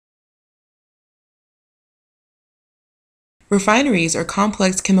Refineries are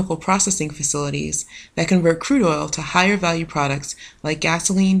complex chemical processing facilities that convert crude oil to higher value products like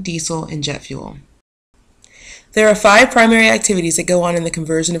gasoline, diesel, and jet fuel. There are 5 primary activities that go on in the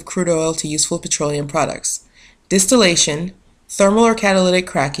conversion of crude oil to useful petroleum products: distillation, thermal or catalytic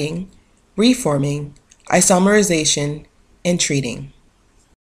cracking, reforming, isomerization, and treating.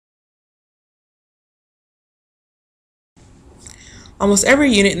 Almost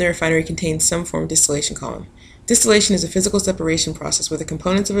every unit in the refinery contains some form of distillation column. Distillation is a physical separation process where the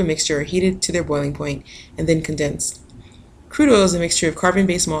components of a mixture are heated to their boiling point and then condensed. Crude oil is a mixture of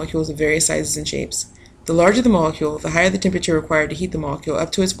carbon-based molecules of various sizes and shapes. The larger the molecule, the higher the temperature required to heat the molecule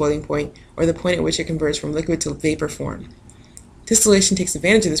up to its boiling point, or the point at which it converts from liquid to vapor form. Distillation takes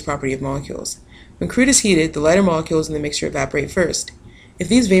advantage of this property of molecules. When crude is heated, the lighter molecules in the mixture evaporate first. If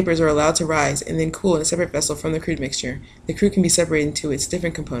these vapors are allowed to rise and then cool in a separate vessel from the crude mixture, the crude can be separated into its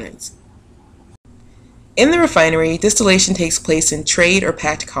different components. In the refinery, distillation takes place in trayed or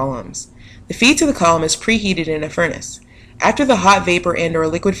packed columns. The feed to the column is preheated in a furnace. After the hot vapor and/or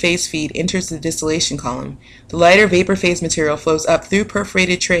liquid phase feed enters the distillation column, the lighter vapor phase material flows up through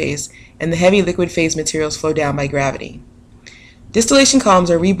perforated trays, and the heavy liquid phase materials flow down by gravity. Distillation columns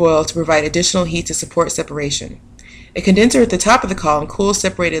are reboiled to provide additional heat to support separation. A condenser at the top of the column cools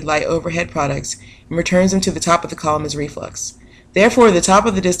separated light overhead products and returns them to the top of the column as reflux. Therefore, the top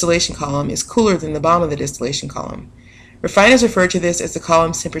of the distillation column is cooler than the bottom of the distillation column. Refiners refer to this as the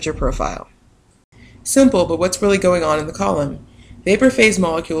column's temperature profile. Simple, but what's really going on in the column? Vapor phase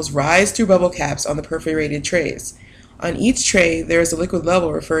molecules rise through bubble caps on the perforated trays. On each tray, there is a liquid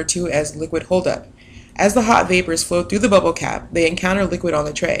level referred to as liquid holdup. As the hot vapors flow through the bubble cap, they encounter liquid on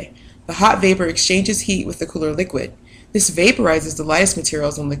the tray. The hot vapor exchanges heat with the cooler liquid. This vaporizes the lightest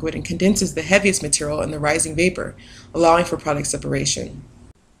materials in liquid and condenses the heaviest material in the rising vapor, allowing for product separation.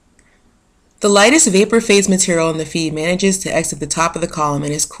 The lightest vapor phase material in the feed manages to exit the top of the column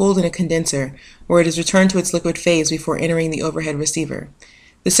and is cooled in a condenser, where it is returned to its liquid phase before entering the overhead receiver.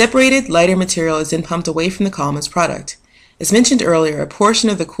 The separated, lighter material is then pumped away from the column as product. As mentioned earlier, a portion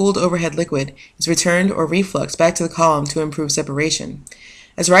of the cooled overhead liquid is returned or refluxed back to the column to improve separation.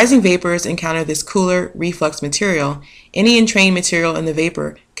 As rising vapors encounter this cooler, reflux material, any entrained material in the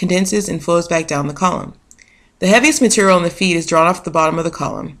vapor condenses and flows back down the column. The heaviest material in the feed is drawn off the bottom of the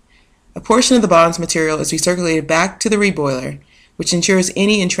column. A portion of the bottom's material is recirculated back to the reboiler, which ensures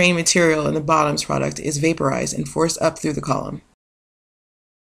any entrained material in the bottom's product is vaporized and forced up through the column.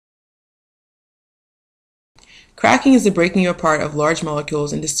 Cracking is the breaking apart of large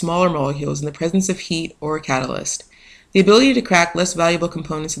molecules into smaller molecules in the presence of heat or a catalyst. The ability to crack less valuable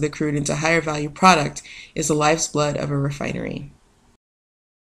components of the crude into higher value product is the life's blood of a refinery.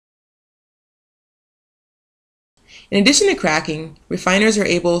 In addition to cracking, refiners are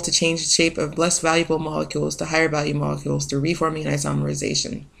able to change the shape of less valuable molecules to higher value molecules through reforming and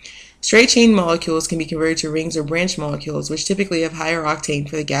isomerization. Straight chain molecules can be converted to rings or branch molecules, which typically have higher octane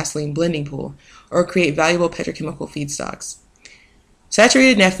for the gasoline blending pool, or create valuable petrochemical feedstocks.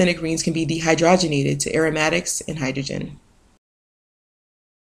 Saturated naphthenic rings can be dehydrogenated to aromatics and hydrogen.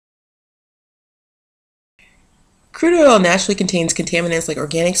 Crude oil naturally contains contaminants like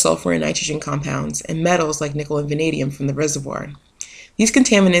organic sulfur and nitrogen compounds and metals like nickel and vanadium from the reservoir. These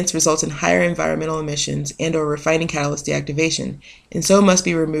contaminants result in higher environmental emissions and/or refining catalyst deactivation, and so must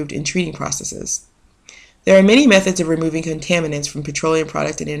be removed in treating processes. There are many methods of removing contaminants from petroleum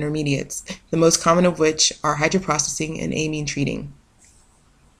product and intermediates, the most common of which are hydroprocessing and amine treating.